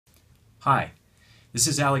Hi, this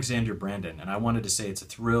is Alexander Brandon, and I wanted to say it's a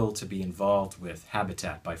thrill to be involved with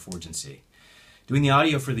Habitat by Forgency. Doing the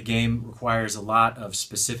audio for the game requires a lot of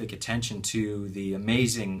specific attention to the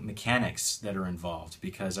amazing mechanics that are involved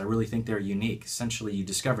because I really think they're unique. Essentially, you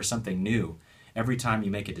discover something new every time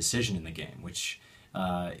you make a decision in the game, which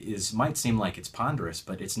might seem like it's ponderous,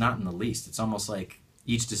 but it's not in the least. It's almost like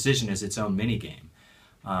each decision is its own mini game.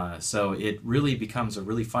 So it really becomes a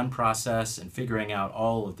really fun process, and figuring out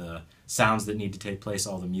all of the sounds that need to take place,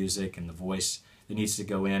 all the music and the voice that needs to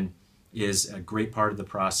go in is a great part of the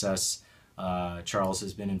process. Charles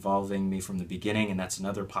has been involving me from the beginning, and that's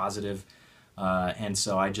another positive. And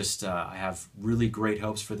so I have really great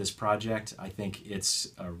hopes for this project. I think it's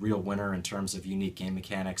a real winner in terms of unique game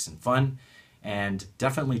mechanics and fun, and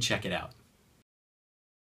definitely check it out.